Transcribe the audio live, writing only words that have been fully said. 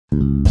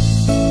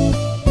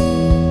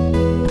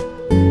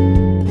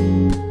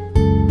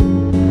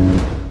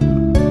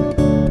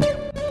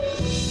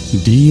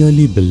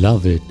Dearly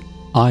beloved,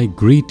 I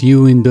greet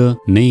you in the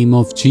name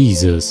of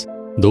Jesus.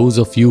 Those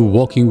of you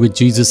walking with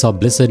Jesus are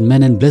blessed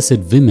men and blessed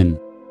women.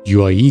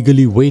 You are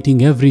eagerly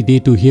waiting every day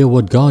to hear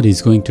what God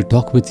is going to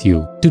talk with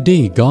you.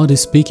 Today, God is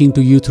speaking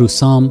to you through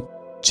Psalm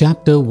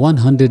chapter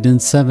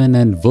 107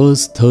 and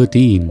verse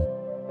 13.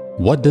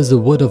 What does the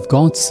word of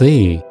God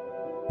say?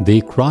 They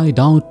cried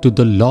out to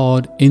the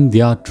Lord in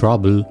their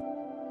trouble,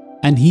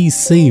 and He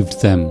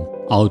saved them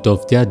out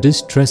of their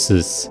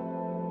distresses.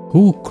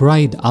 Who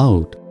cried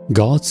out?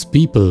 God's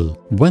people.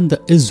 When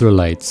the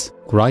Israelites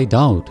cried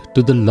out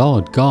to the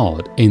Lord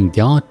God in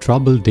their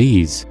troubled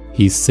days,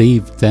 He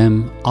saved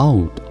them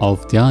out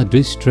of their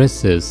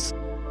distresses.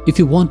 If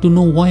you want to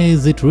know why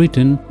is it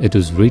written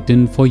is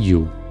written for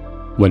you.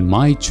 When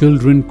my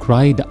children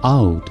cried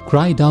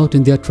out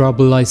in their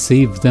trouble, I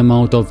saved them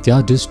out of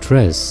their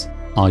distress.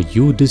 Are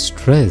you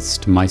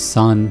distressed, my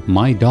son,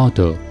 my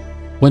daughter?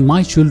 When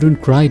my children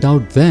cried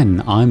out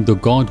then, I am the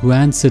God who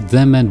answered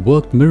them and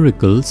worked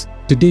miracles.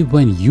 Today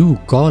when you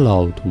call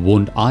out,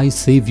 won't I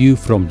save you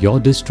from your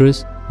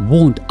distress?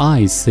 Won't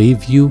I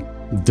save you?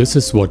 This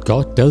is what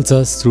God tells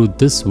us through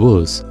this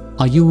verse.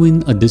 Are you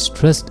in a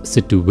distressed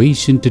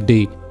situation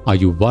today? Are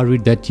you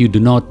worried that you do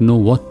not know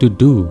what to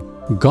do?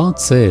 God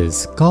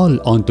says,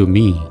 call unto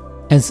me.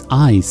 As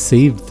I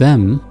saved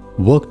them,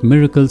 worked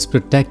miracles,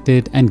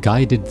 protected and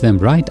guided them,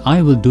 right?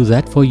 I will do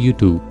that for you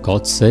too.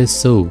 God says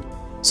so.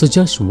 So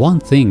just one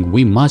thing,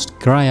 we must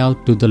cry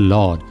out to the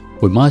Lord.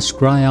 We must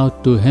cry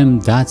out to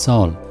Him, that's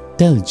all.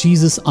 Tell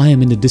Jesus, I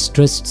am in a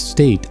distressed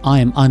state. I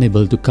am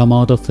unable to come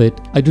out of it.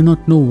 I do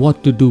not know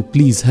what to do.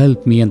 Please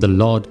help me, and the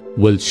Lord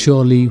will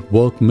surely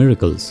work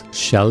miracles.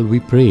 Shall we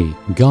pray?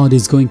 God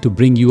is going to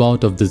bring you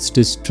out of this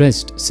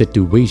distressed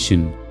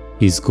situation.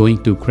 He is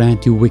going to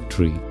grant you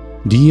victory.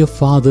 Dear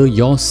Father,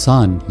 your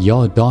son,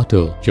 your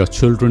daughter, your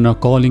children are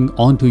calling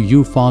unto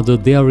you, Father.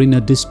 They are in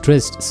a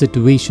distressed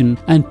situation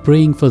and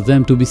praying for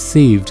them to be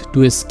saved,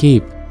 to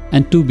escape,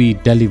 and to be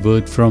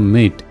delivered from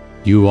it.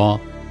 You are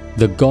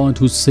the God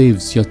who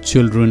saves your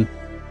children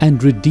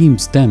and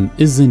redeems them,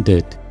 isn't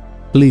it?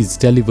 Please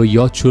deliver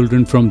your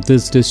children from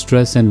this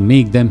distress and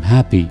make them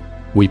happy.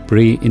 We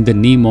pray in the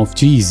name of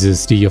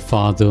Jesus, dear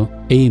Father.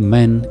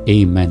 Amen.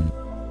 Amen.